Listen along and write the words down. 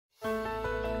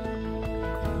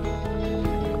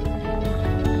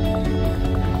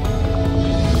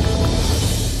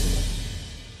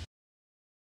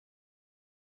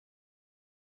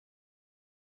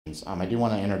I do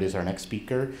want to introduce our next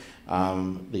speaker.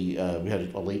 We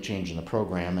had a late change in the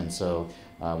program, and so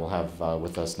we'll have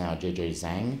with us now Jingling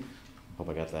Zang. Hope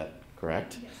I got that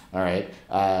correct. Yes. All right.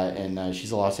 And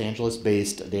she's a Los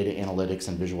Angeles-based data analytics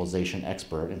and visualization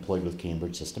expert employed with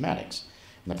Cambridge Systematics.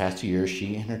 In the past 2 years,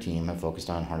 she and her team have focused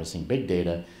on harnessing big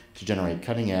data to generate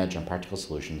cutting-edge and practical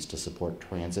solutions to support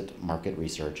transit market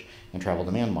research and travel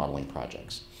demand modeling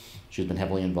projects. She's been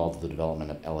heavily involved with the development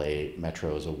of LA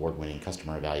Metro's award-winning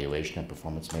customer evaluation and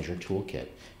performance measure toolkit,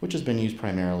 which has been used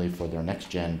primarily for their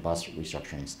next-gen bus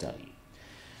restructuring study.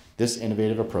 This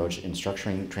innovative approach in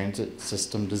structuring transit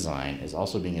system design is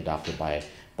also being adopted by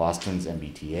Boston's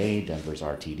MBTA, Denver's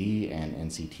RTD, and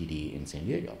NCTD in San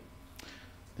Diego.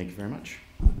 Thank you very much.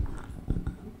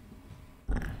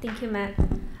 Thank you, Matt.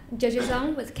 Jingling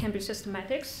Zang with Cambridge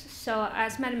Systematics. So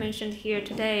as Matt mentioned here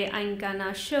today, I'm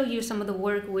gonna show you some of the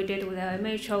work we did with our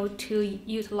Metro to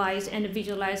utilize and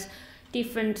visualize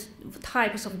different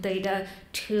types of data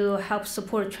to help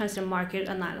support transit market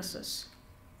analysis.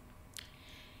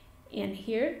 And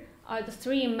here are the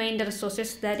three main data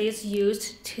sources that is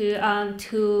used to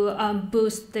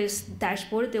boost this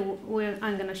dashboard that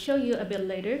I'm gonna show you a bit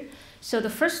later. So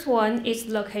the first one is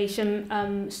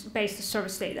location-based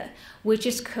service data, which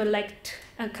is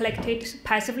collected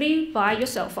passively by your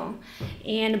cell phone.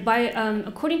 And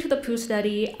according to the Pew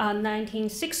study,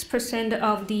 96%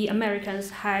 of the Americans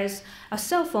has a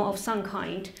cell phone of some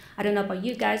kind. I don't know about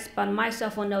you guys, but my cell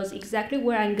phone knows exactly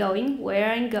where I'm going, when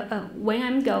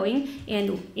I'm going,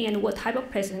 and what type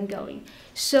of place I'm going.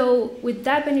 So with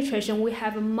that penetration, we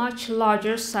have a much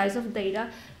larger size of data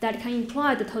that can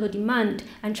imply the total demand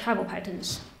and travel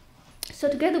patterns. So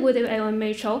together with the AOM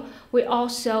Metro, we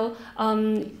also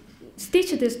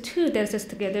stitch these two datasets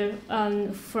together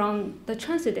from the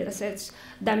transit datasets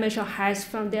that Metro has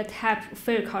from their TAP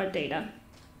farecard data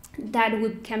that we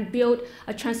can build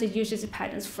a transit usage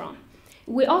patterns from.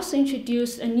 We also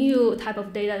introduced a new type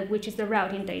of data, which is the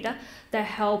routing data, that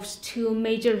helps to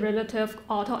measure relative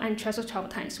auto and transit travel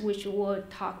times, which we'll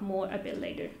talk more a bit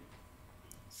later.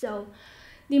 So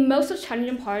the most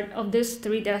challenging part of these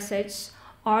three datasets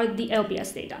are the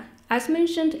LBS data. As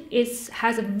mentioned, it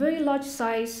has a very large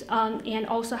size and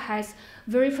also has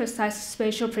very precise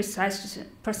spatial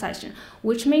precision,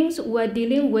 which means we're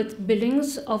dealing with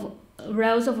billions of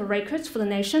rows of records for the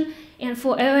nation. And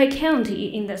for LA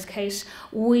County, in this case,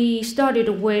 we started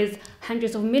with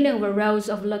hundreds of millions of rows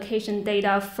of location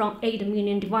data from 8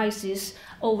 million devices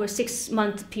over a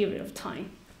 6-month period of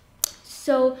time.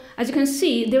 So as you can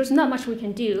see, there's not much we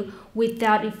can do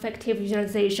without effective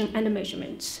visualization and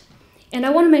measurements. And I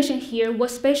want to mention here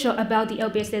what's special about the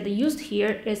LBS data used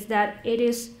here is that it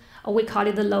is, we call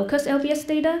it the locus LBS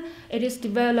data. It is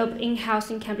developed in-house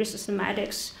in Cambridge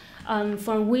Systematics,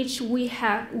 from which we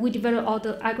develop all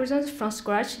the algorithms from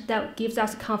scratch that gives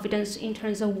us confidence in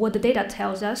terms of what the data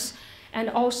tells us, and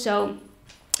also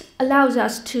allows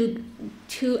us to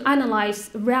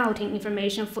analyze routing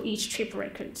information for each trip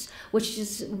records, which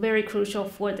is very crucial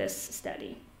for this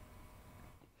study.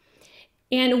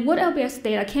 And what LBS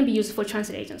data can be used for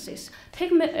transit agencies?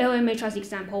 Take LA Metro as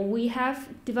example. We have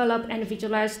developed and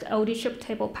visualized OD trip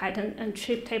table pattern and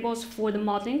trip tables for the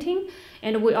modeling team.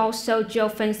 And we also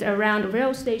geofenced around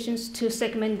rail stations to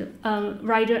segment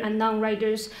rider and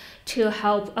non-riders to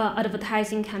help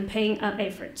advertising campaign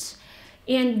efforts.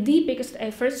 And the biggest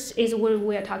efforts is what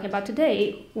we are talking about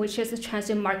today, which is the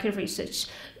transit market research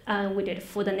we did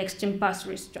for the next-gen bus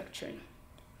restructuring.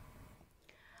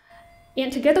 And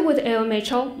together with AOM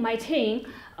Metro, my team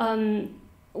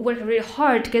worked really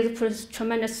hard to get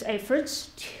tremendous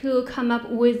efforts to come up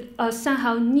with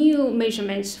somehow new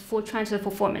measurements for transit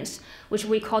performance, which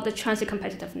we call the transit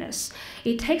competitiveness.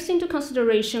 It takes into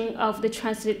consideration of the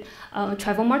transit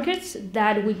travel markets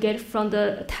that we get from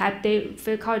the TAP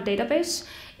farecard database,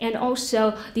 and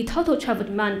also the total travel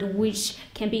demand, which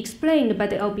can be explained by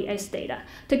the LBS data.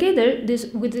 Together,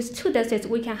 with these two datasets,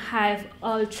 we can have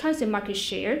a transit market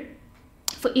share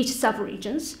for each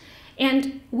sub-regions.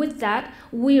 And with that,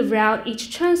 we route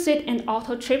each transit and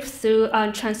auto trip through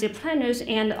transit planners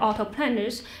and auto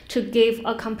planners to give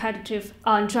a competitive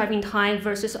driving time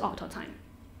versus auto time.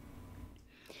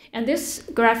 And this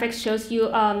graphic shows you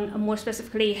more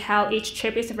specifically how each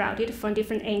trip is routed from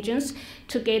different engines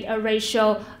to get a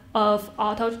ratio of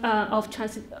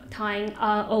transit time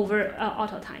over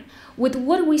auto time. With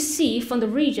what we see from the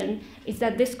region is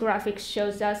that this graphic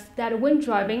shows us that when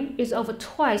driving is over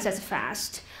twice as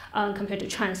fast compared to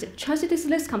transit. Transit is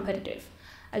less competitive.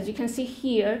 As you can see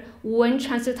here, when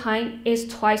transit time is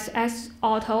twice as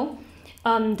auto,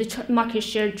 the market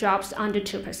share drops under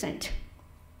 2%.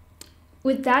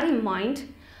 With that in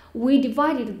mind, we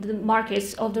divided the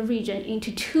markets of the region into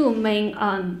two main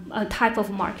type of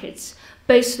markets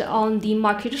based on the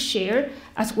market share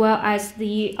as well as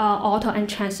the auto and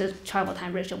transit travel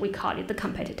time ratio. We call it the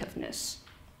competitiveness.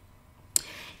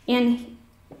 And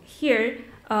here,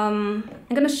 I'm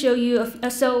going to show you,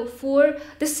 so for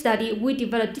this study, we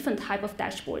developed different type of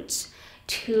dashboards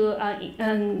to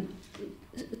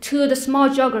the small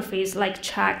geographies like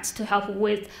tracts to help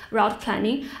with route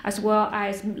planning, as well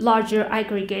as larger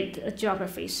aggregate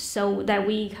geographies, so that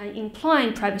we can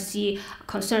implement privacy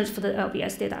concerns for the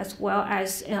LBS data, as well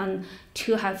as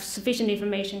to have sufficient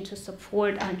information to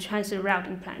support transit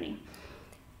routing planning.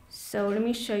 So let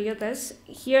me show you this.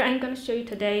 Here I'm going to show you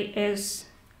today is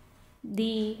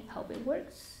hope it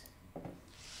works.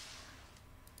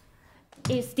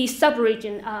 It's the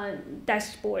sub-region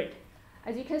dashboard.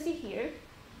 As you can see here,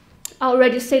 I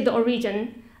already set the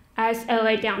origin as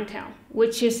LA downtown,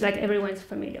 which is like everyone's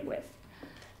familiar with.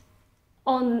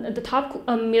 On the top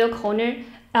middle corner,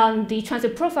 the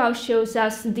transit profile shows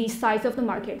us the size of the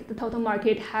market. The total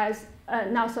market has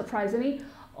now surprisingly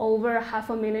over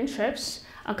 500,000 trips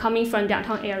coming from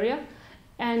downtown area.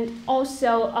 And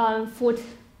also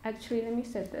actually, let me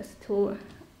set this to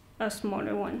a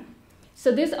smaller one.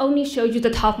 So this only shows you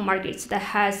the top markets that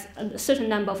has a certain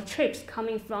number of trips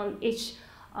coming from each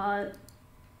OD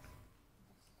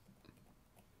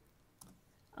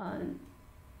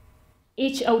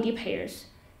pairs.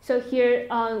 So here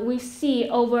we see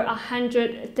over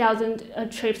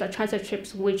 100,000 trips or transit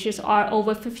trips, which are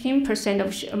over 15%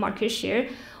 of market share,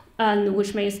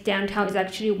 which means downtown is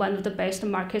actually one of the best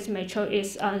markets Metro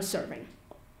is serving.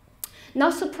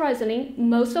 Not surprisingly,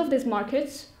 most of these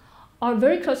markets are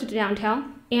very close to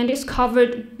downtown and is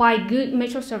covered by good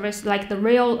metro service like the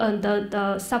rail and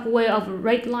the subway of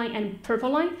Red Line and Purple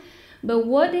Line. But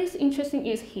what is interesting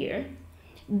is here,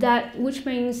 which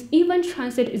means even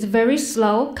transit is very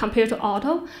slow compared to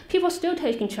auto, people still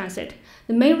taking transit.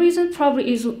 The main reason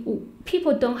probably is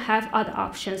people don't have other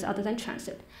options other than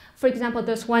transit. For example,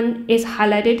 this one is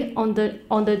highlighted on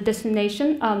the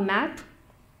destination map.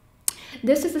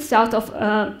 This is the south of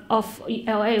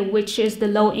LA, which is the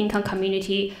low-income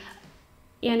community.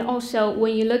 And also,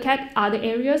 when you look at other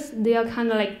areas, they are kind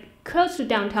of like close to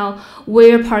downtown,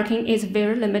 where parking is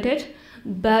very limited,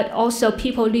 but also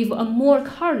people live a more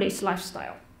carless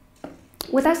lifestyle.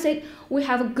 With that said, we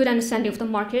have a good understanding of the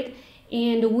market,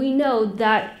 and we know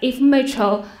that if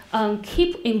Metro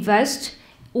invest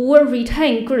or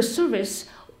retain good service,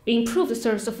 improve the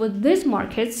service for these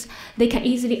markets, they can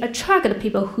easily attract the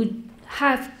people who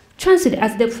have transit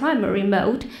as their primary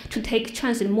mode to take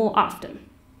transit more often.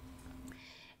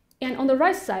 And on the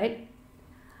right side,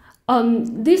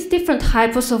 these different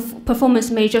types of performance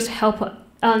measures help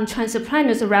transit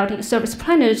planners, routing service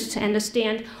planners to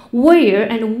understand where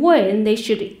and when they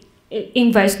should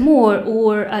invest more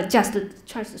or adjust the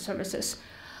transit services.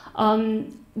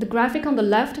 The graphic on the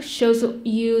left shows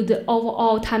you the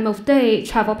overall time of day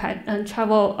travel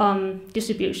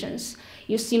distributions.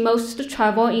 You see most of the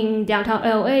travel in downtown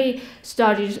LA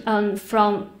started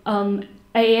from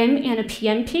AM and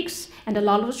PM peaks, and a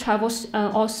lot of travel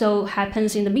also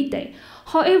happens in the midday.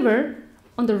 However,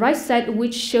 on the right side,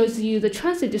 which shows you the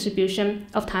transit distribution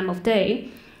of time of day,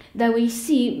 that we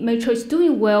see Metro is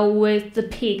doing well with the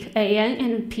peak AM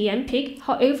and PM peak.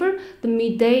 However, the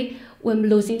midday, we're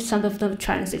losing some of the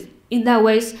transit. In that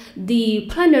way, the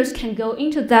planners can go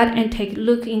into that and take a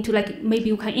look into like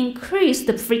maybe we can increase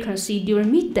the frequency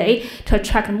during midday to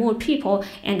attract more people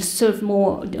and serve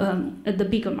more the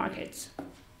bigger markets.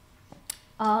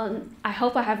 I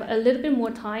hope I have a little bit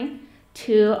more time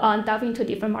to dive into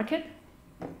different market.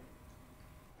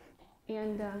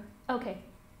 And okay,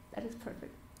 that is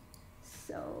perfect.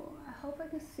 So I hope I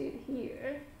can see it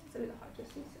here. It's a little hard to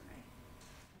see, sorry.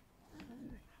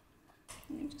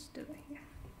 Let me just do it here.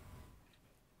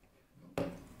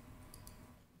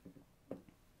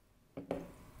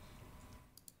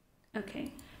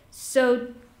 Okay,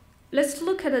 so let's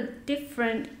look at a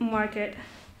different market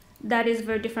that is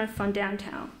very different from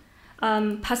downtown.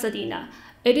 Pasadena.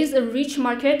 It is a rich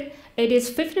market. It is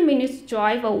 15 minutes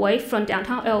drive away from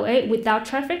downtown LA without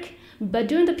traffic, but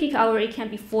during the peak hour, it can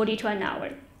be 40 to an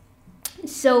hour.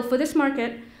 So for this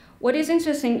market, what is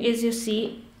interesting is you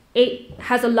see it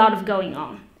has a lot of going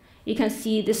on. You can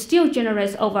see this still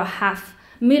generates over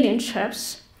 500,000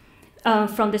 trips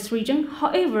from this region.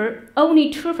 However,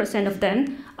 only 2% of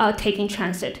them are taking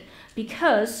transit,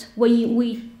 because when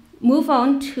we move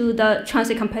on to the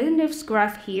transit competitiveness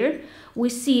graph here, we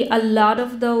see a lot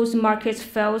of those markets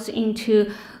falls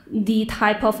into the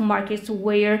type of markets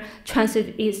where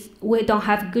we don't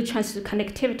have good transit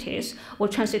connectivities, or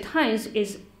transit times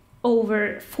is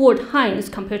over 4 times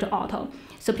compared to auto.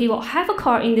 So people have a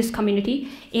car in this community,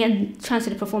 and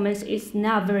transit performance is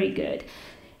not very good.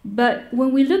 But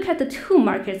when we look at the 2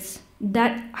 markets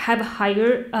that have a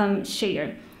higher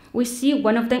share, we see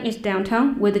one of them is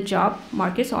downtown, where the job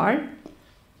markets are.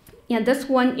 And this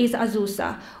one is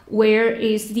Azusa, where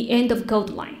is the end of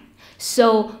Gold Line.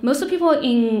 So most of the people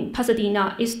in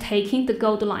Pasadena is taking the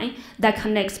Gold Line that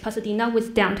connects Pasadena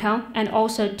with downtown and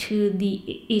also to the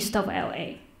east of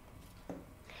LA.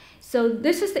 So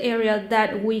this is the area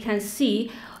that we can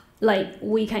see, like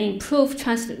we can improve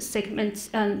transit segments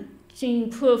and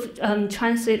improve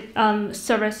transit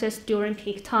services during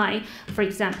peak time, for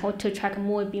example, to attract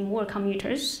more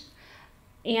commuters.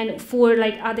 And for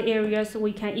like other areas,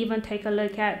 we can even take a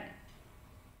look at.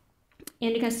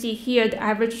 And you can see here the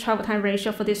average travel time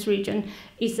ratio for this region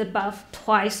is above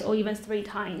 2 or even 3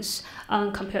 times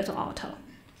compared to auto.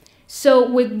 So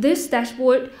with this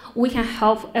dashboard, we can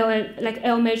help,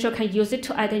 L Metro can use it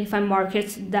to identify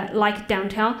markets that, like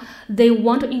downtown, they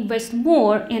want to invest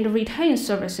more and retain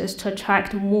services to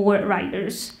attract more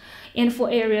riders. And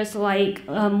for areas like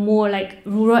more like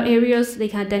rural areas, they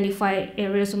can identify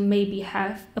areas maybe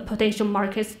have a potential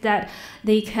markets that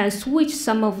they can switch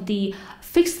some of the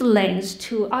fixed lanes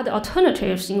to other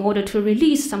alternatives in order to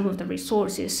release some of the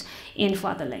resources in for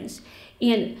other lanes.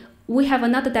 And we have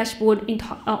another dashboard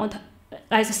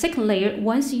as a second layer.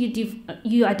 Once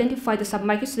you identify the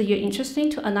submarkets that you're interested in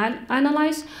to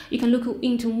analyze, you can look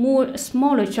into more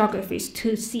smaller geographies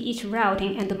to see each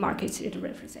routing and the markets it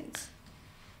represents.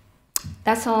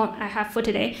 That's all I have for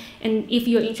today. And if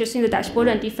you're interested in the dashboard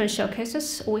and different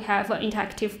showcases, we have an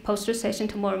interactive poster session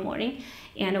tomorrow morning.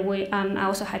 And I'm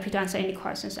also happy to answer any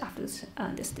questions after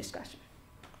this discussion.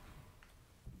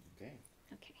 Okay.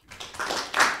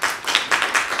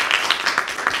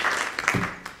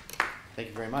 Thank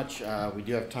you very much. We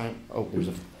do have time. Oh, there's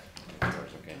a.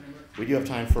 Okay. We do have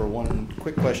time for one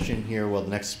quick question here while the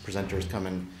next presenter is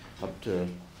coming up to.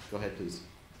 Go ahead, please.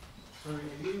 Sorry,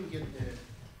 I didn't get the.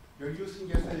 You're using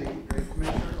just the rate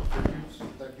measure of the use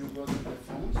that you got in the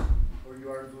phones, or you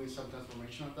are doing some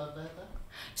transformation of that data?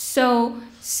 So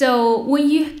when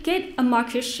you get a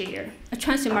market share, a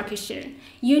transit market share,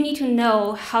 you need to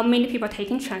know how many people are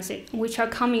taking transit, which are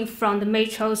coming from the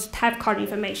Metro's type card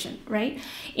information, right?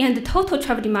 And the total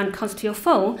travel demand comes to your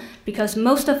phone because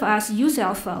most of us use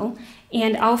our phone,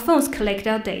 and our phones collect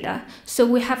our data. So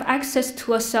we have access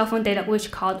to a cell phone data, which is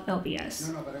called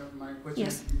LBS. No, but my question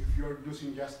is if you're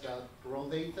using just that raw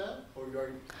data, or you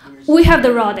are doing we have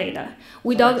the raw data.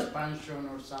 We don't expansion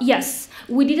or something? Yes,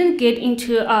 we didn't get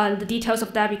into the details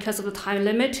of that because of the time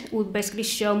limit. We'll basically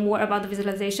show more about the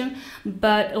visualization,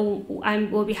 but I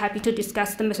will be happy to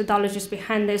discuss the methodologies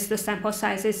behind this, the sample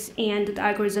sizes, and the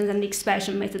algorithms and the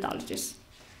expansion methodologies.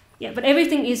 Yeah, but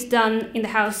everything is done in the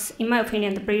house, in my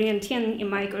opinion, the brilliant team in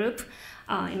my group,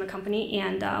 in my company,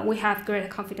 and we have great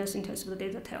confidence in terms of the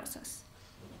data tells us.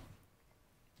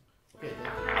 Okay.